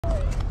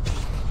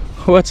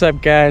What's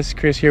up, guys?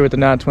 Chris here with the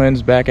Knot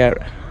Twins, back at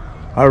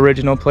our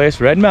original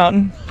place, Red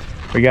Mountain.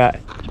 We got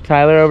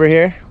Tyler over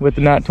here with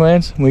the Knot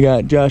Twins. We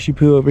got Joshy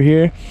Poo over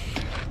here,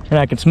 and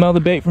I can smell the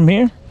bait from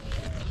here.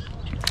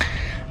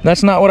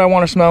 That's not what I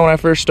want to smell when I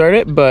first start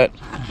it, but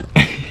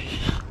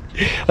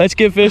let's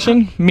get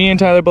fishing. Me and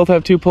Tyler both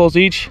have 2 poles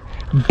each,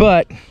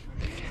 but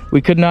we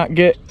could not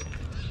get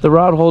the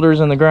rod holders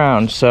in the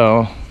ground,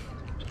 so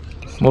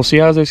we'll see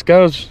how this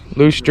goes.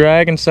 Loose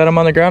drag and set them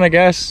on the ground, I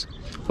guess.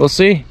 We'll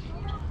see.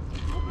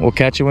 We'll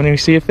catch you when we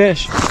see a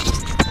fish. Other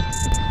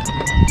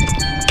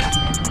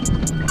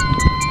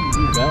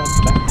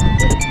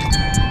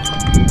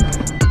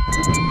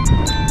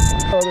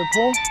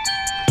pole.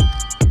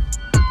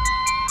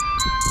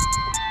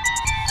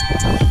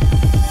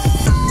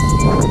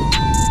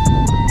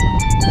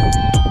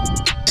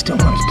 Still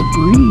wants to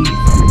breathe.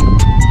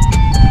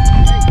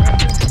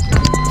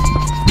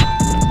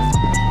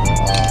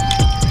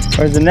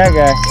 Where's the net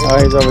guy? Oh,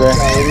 he's over there.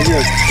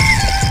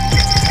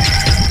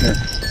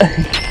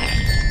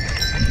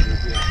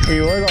 He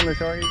was on the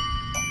shore.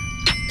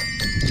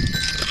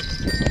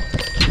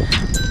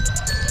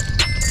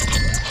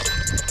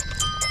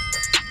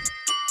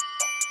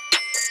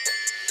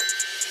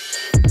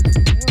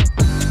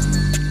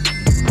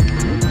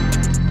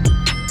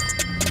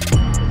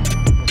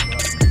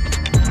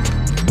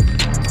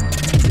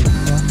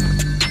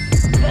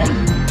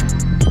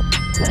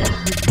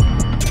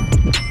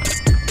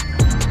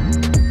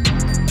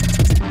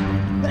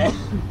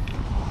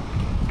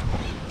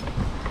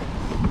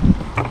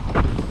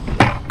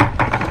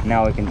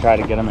 Now we can try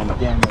to get them in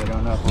again, but I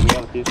don't know if we'll be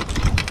able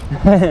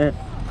to.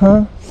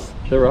 Huh?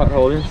 The rod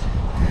holders.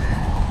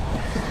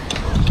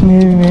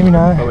 Maybe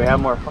not. But we have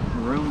more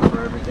fucking room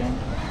for everything.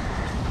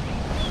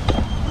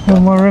 No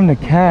more room to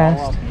All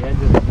cast. off the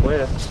edge of the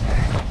cliff.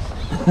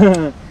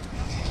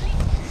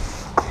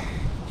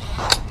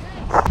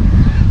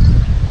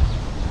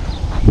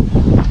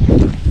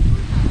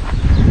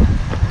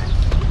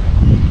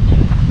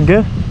 You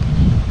good?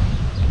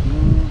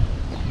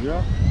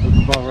 Yeah, it's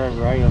about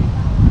wherever I am.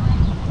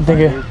 I think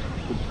it.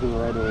 It's to the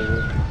right over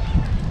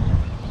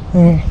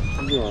there.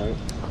 I'll be alright.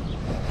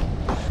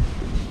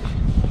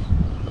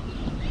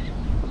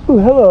 Ooh,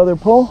 hello, other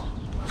pole.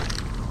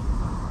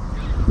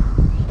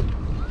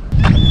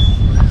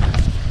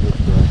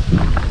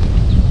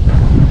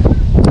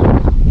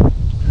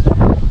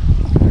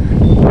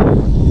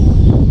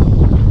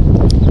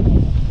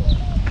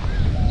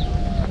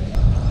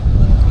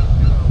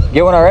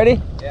 Get one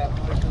already? Yeah.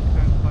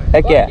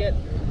 Heck yeah.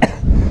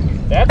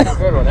 That's a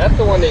good one. That's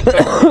the one they cook.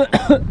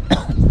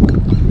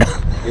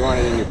 You want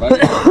it in your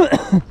bucket?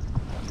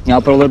 Yeah,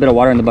 I'll put a little bit of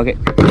water in the bucket.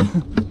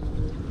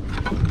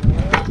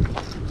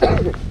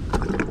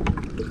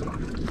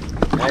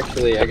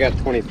 Actually, I got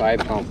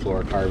 25-pound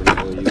fluorocarbon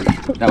we'll use.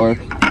 That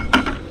works.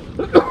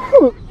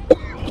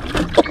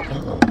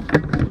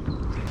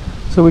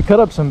 So we cut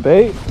up some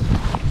bait,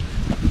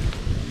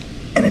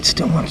 and it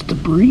still wants to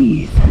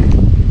breathe.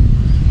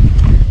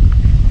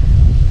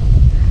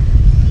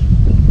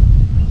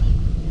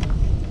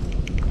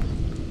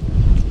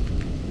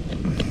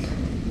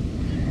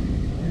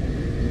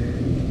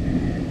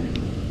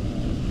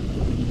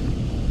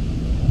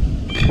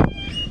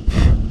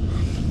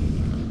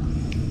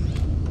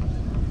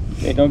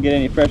 Hey, don't get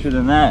any fresher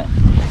than that.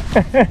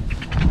 Shit's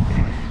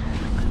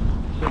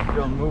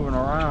still moving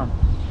around.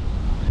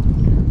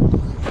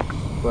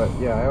 But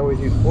yeah, I always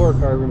use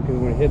fluorocarbon because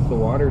when it hits the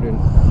water, then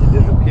it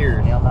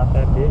disappears. Nail not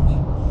that bitch.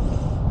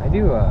 I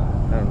do, I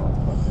don't know what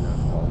the fucking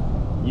knot's called.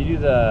 You do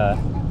the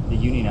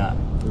uni knot.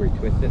 Where you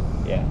twist it?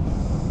 Yeah.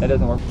 That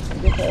doesn't work. I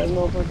guess I have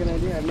no fucking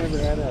idea. I've never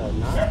had a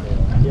knot there.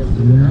 You ever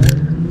do that?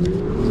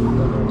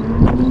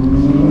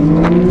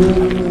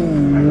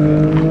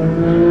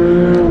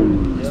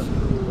 Yep.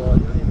 Well,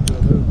 you don't even do a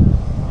loop.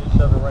 You just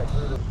shove it right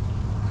through the...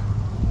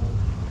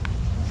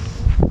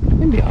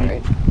 It'd be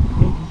alright.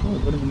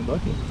 Put them in the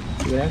bucket.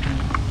 See what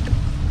happens.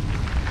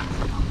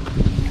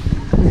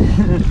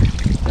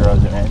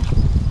 Throws it in.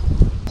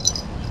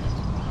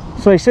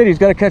 So he said he's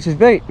got to catch his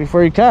bait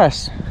before he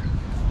casts.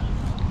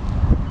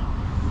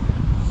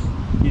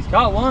 He's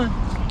caught one.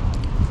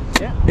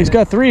 Yeah. He's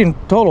got 3 in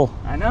total.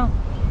 I know.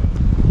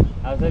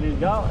 I said he's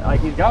got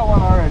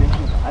one already.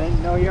 I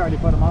didn't know he already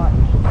put them on.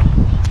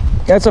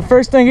 That's the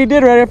first thing he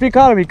did right after he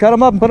caught him. He cut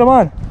him up and put him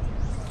on.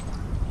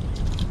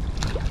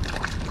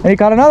 And he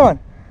caught another one.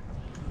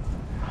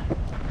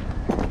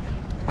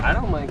 I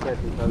don't mind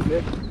catching some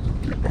fish.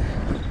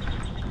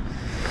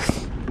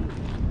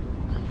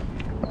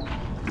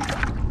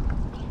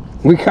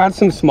 We caught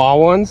some small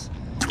ones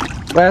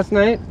last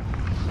night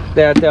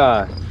that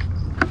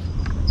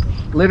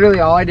literally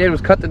all I did was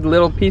cut the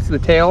little piece of the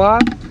tail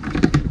off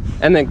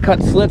and then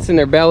cut slits in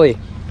their belly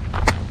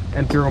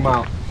and threw them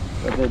out.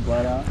 But they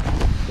bled out.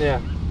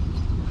 Yeah.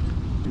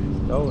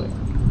 Stole it.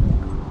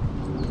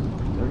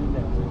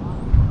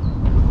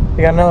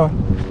 You got another one.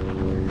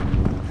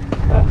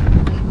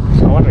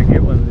 I want to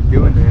get one to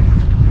do in there.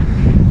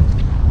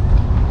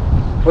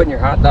 Putting your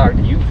hot dog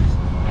to use.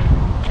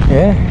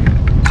 Yeah.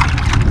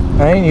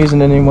 I ain't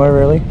using it anymore,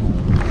 really.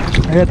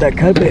 I got that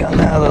cut bait on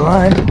the other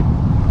line.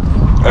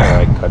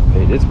 I like cut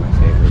bait. It's my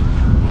favorite.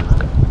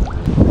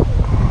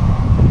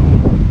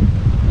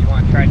 You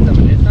want to try some of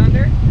this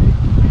under?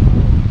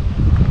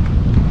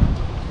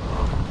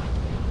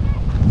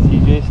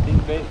 TJ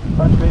stink bait,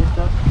 punch bait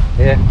stuff.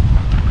 Yeah.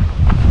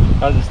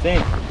 How's it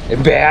stink?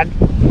 Bad.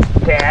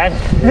 Bad.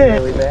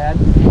 Really bad.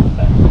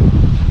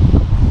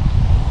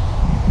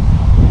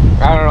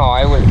 I don't know.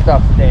 I would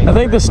stuff stink. I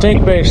think the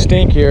stink bait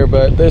stinkier,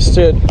 but this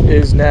shit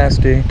is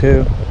nasty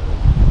too.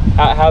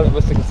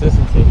 What's the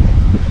consistency?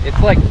 It's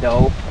like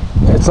dough.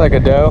 It's like a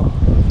dough.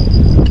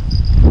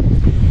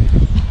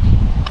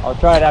 I'll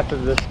try it after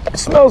this. It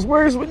smells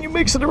worse when you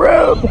mix it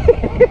around.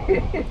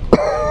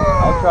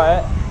 I'll try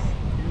it.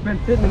 It's been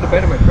sitting in the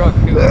bed of my truck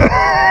too.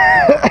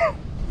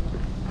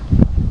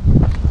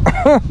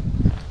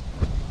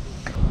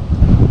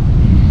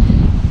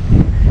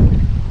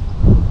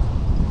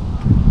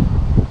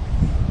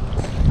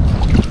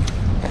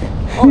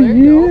 Oh, there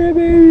you go.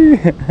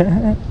 Baby.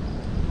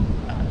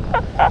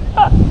 I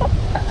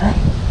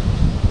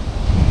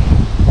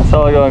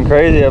saw it going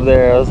crazy up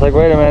there. I was like,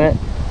 wait a minute.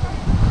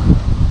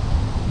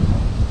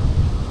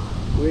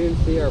 We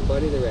didn't see our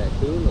buddy the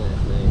raccoon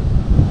last night.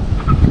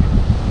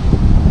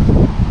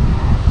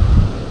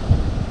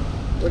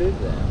 What is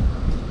that?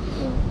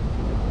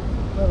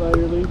 My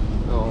lighter leaf.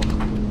 Oh.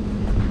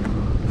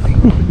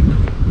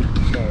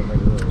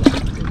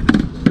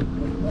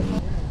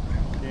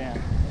 Yeah.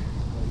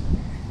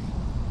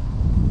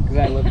 Cause I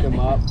looked him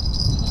up.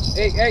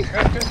 Hey, hey!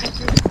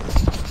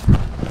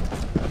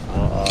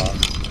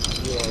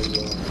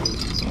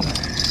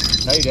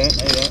 No, you didn't.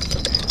 No, you didn't.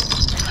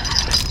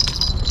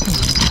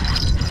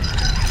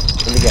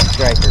 Let me get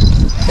striker.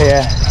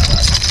 Yeah.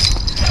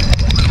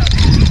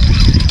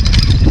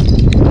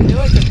 I feel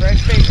like the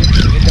fresh bait,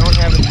 it don't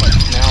have as much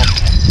smell.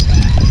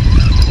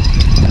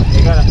 You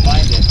gotta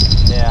find it.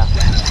 Yeah.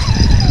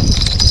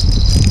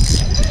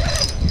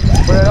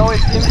 But it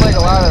always seems like a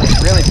lot of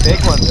really big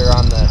ones are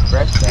on the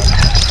fresh stuff.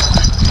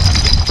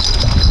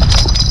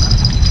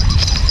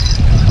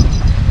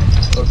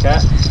 Okay.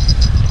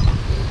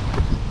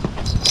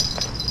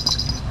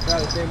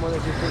 Probably the same one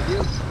that just hit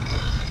you.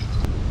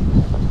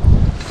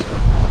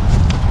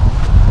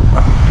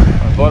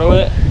 Photo with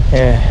it?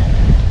 Yeah.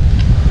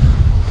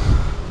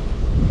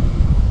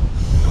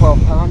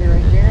 12-pounder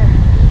right there.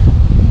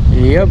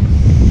 Yep.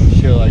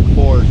 Sure, like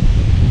 4.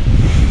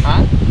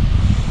 Huh?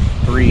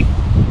 3.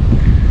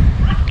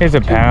 It's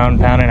a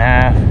pound and a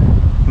half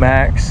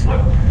max.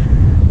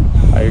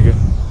 Are you good?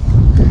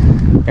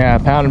 Yeah,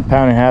 pound and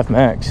a half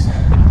max.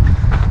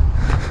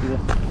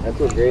 That's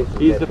what Grace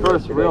He's the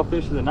first real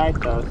fish of the night,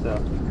 though, so.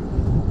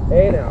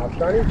 Hey now,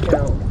 Sonny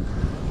count.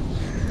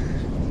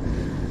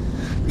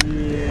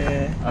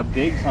 Yeah. A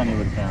big Sonny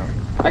would count.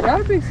 I got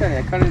a big Sonny.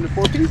 I cut it into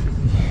 4 pieces.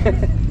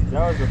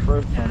 That was the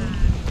first Sonny.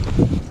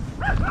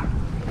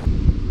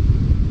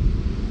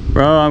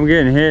 Bro, I'm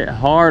getting hit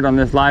hard on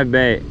this live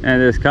bait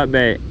and this cut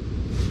bait.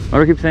 Why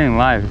do I keep saying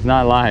live? It's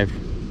not live.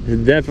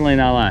 It's definitely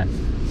not live.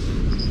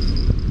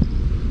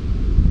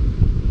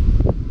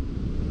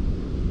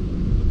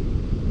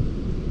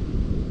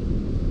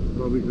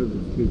 Probably because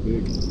it's too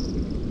big.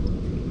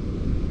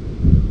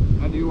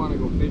 I do want to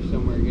go fish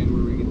somewhere again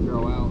where we can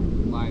throw out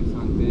live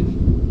sunfish.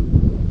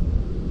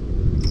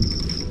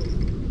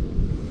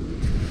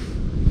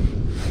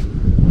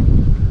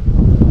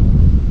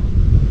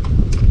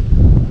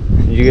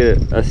 Did you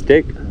get a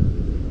stick? I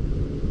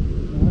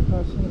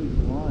caught somebody's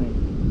line.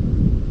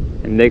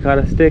 And they caught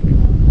a stick?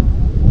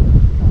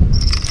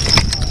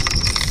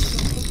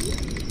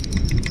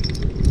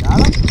 Got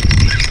him?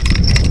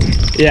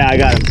 Yeah, I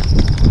got him.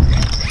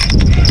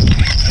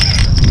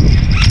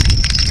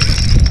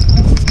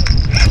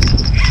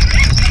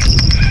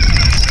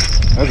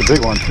 That's a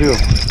big one too.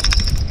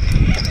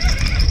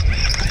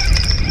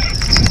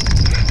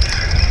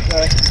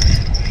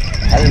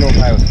 I didn't know if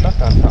I was stuck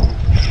on something.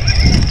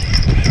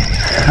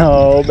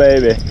 Oh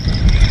baby.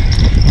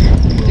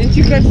 Didn't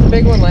you catch the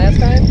big one last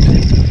time?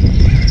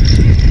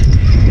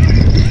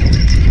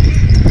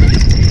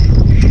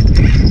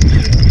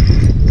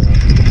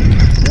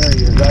 There he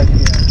is, right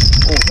here.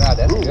 Oh god,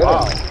 that's Ooh, good.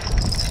 wow.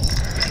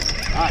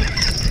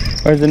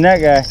 Where's the net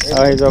guy?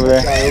 Oh, he's over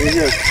there.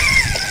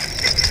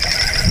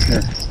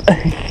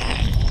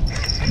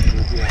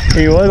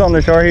 He was on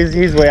the shore.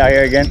 He's way out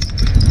here again.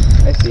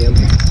 I see him.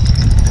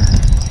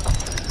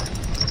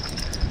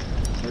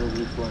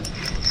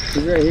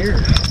 He's right here.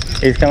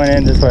 He's coming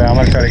in this way. I'm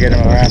gonna try to get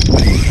him around.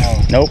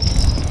 Oh. Nope.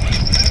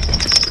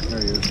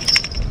 There he is.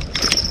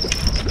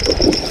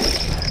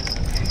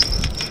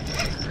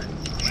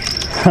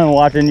 I'm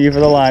watching you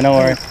for the line. Don't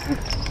worry.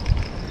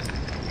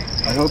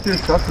 I hope your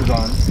stuff is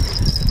on.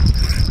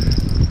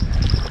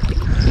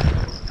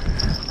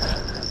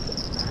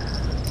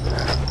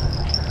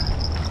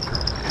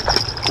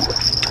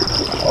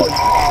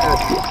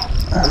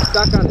 I'm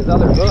stuck on his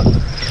other hook.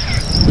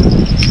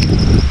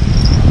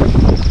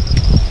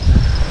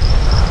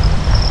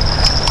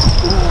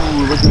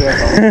 Ooh, look at that.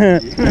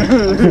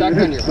 I'm stuck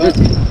on your hook.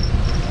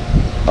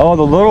 Oh,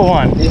 the little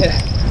one. Yeah.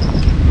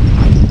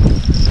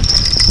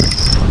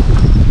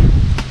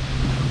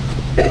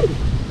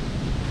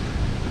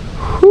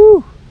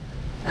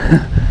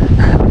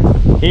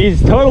 He's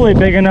totally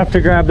big enough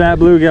to grab that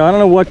bluegill. I don't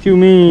know what you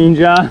mean,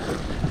 John.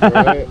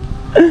 Right.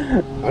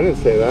 I didn't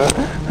say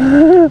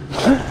that.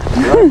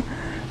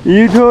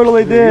 You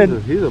totally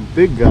did. He's a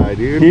big guy,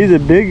 dude. He's a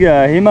big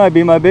guy. He might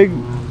be my big.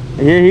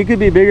 Yeah, he could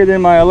be bigger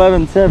than my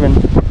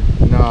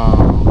 11.7. No.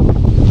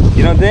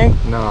 You don't think?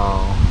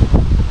 No.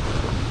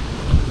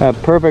 A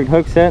perfect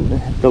hook set,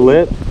 the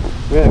lip.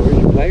 Yeah, where's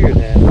your pliers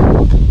at? I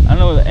don't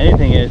know what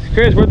anything is.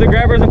 Chris, where'd the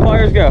grabbers and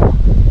pliers go?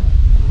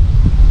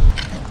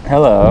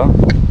 Hello.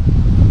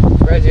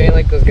 Surprised you ain't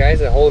like those guys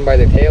that hold them by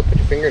their tail, put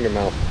your finger in your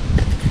mouth.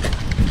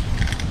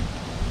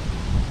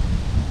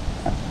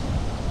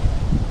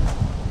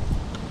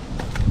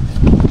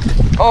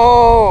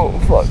 Oh,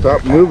 fuck.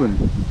 Stop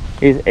moving.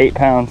 He's 8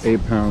 pounds.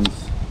 8 pounds.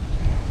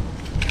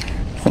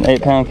 It's an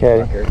 8-pound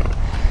caddy.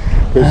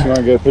 Chris, you want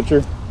to get a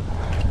picture?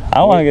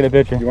 I want to get a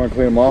picture. You want to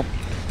clean them off?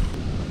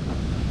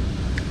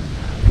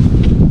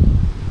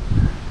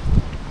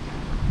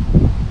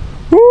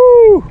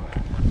 Woo!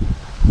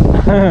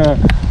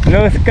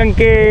 No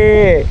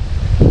skunky!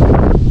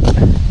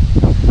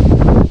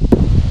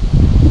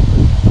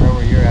 Right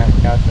where you're at,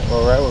 Catfish.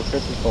 Well, right where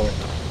Chris is going.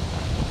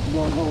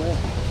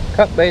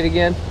 Cut bait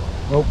again.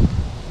 Nope.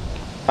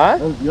 Huh?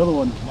 That was the other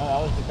one. No,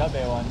 that was the cut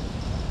bait one.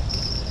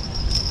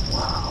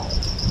 Wow.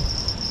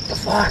 The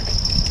fuck?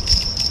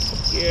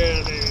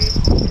 Yeah, baby.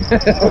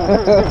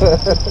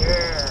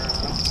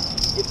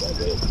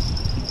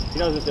 He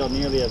doesn't feel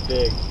nearly as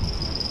big.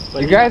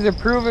 But You guys are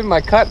proving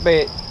my cut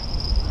bait.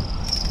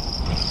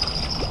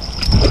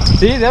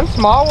 See, them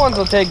small ones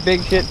will take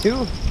big shit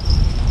too.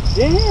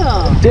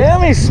 Damn!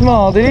 Damn, he's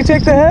small. Did he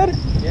take the head?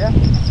 Yeah.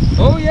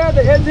 Oh yeah,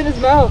 the head's in his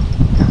mouth.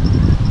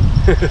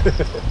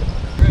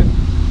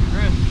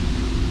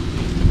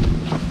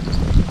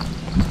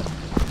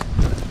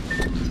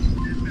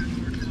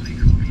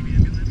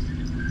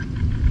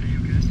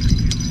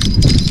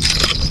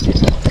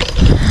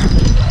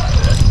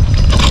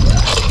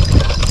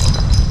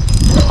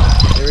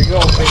 There we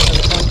go, fish on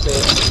the front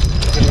bait.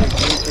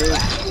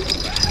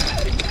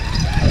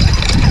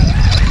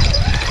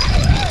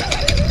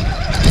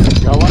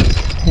 Got one?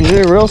 He's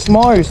either real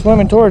small or he's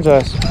swimming towards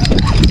us.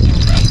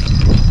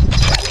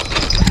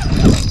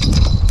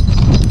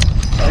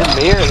 Them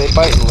here, they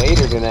biting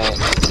later tonight.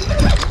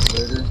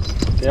 Later.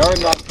 They are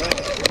not playing.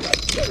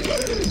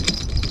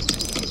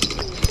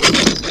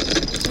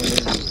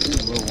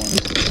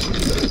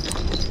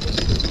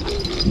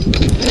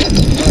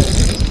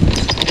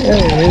 There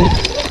he is.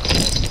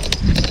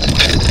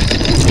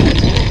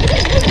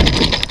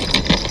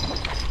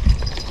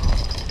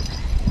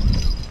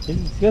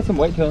 He's got some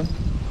weight to him.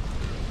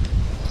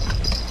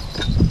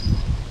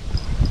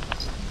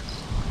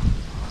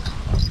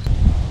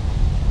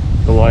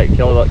 The light,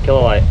 kill a light.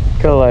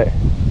 Kill light.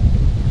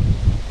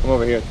 Come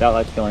over here, that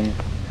light's killing you.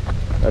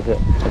 That's it,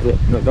 that's it.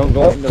 No, don't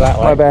go into that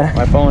light. My bad.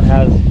 My phone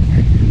has...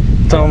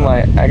 Tone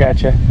light. I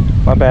got you.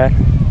 My bad.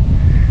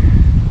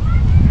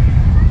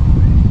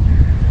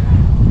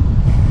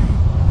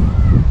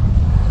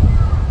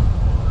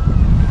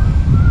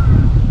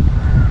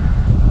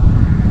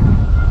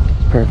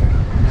 Perfect.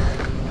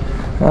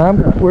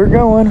 We're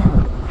going.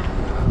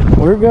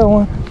 We're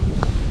going.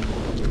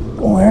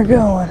 We're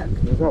going.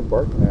 He's not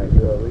barking at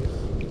you, at least.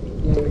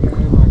 Yeah, we got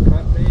him on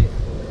cut bait,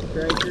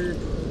 striker,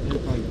 and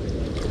punk bait.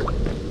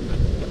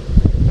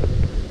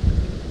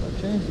 I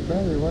changed the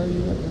battery. Why are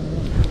you letting me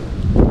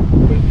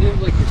But it seems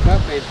like your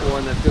cut bait's the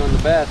one that's doing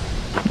the best.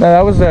 No,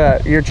 that was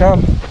your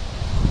chum.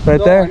 Right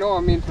No, there. I know, I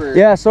mean for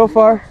Yeah, so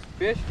far.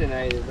 fish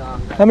tonight is on.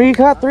 How many you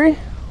caught? 3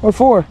 or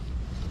 4?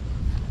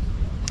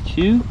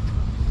 2?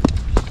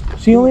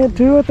 So you only had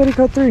 2? I thought he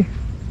caught 3.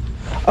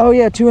 Oh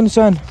yeah, 2 in the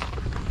sun.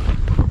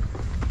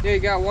 Yeah, you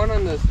got one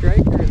on the striker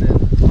and then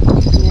 2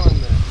 on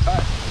the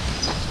cut.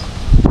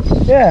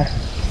 Yeah.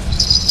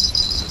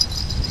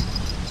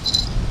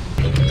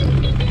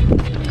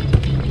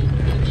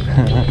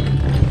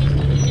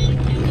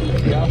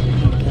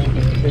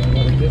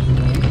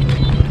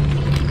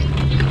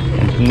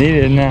 It's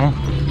needed now.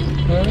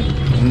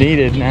 It's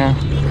needed now.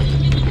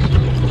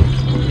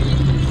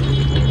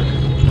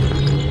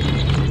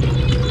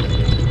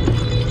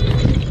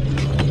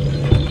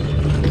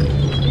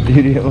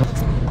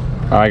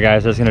 Alright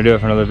guys, that's gonna do it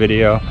for another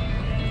video.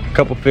 A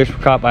couple fish were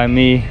caught by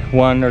me,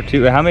 1 or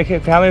 2. How many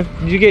did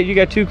you get? You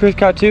got 2, Chris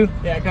caught 2?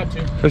 Yeah, I caught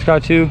 2. Chris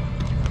caught 2.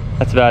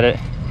 That's about it.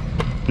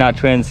 Not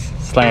twins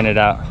slaying it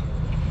out.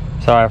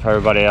 Sorry for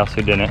everybody else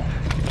who didn't.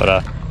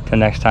 But till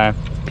next time,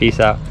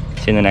 peace out.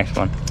 See you in the next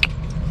one.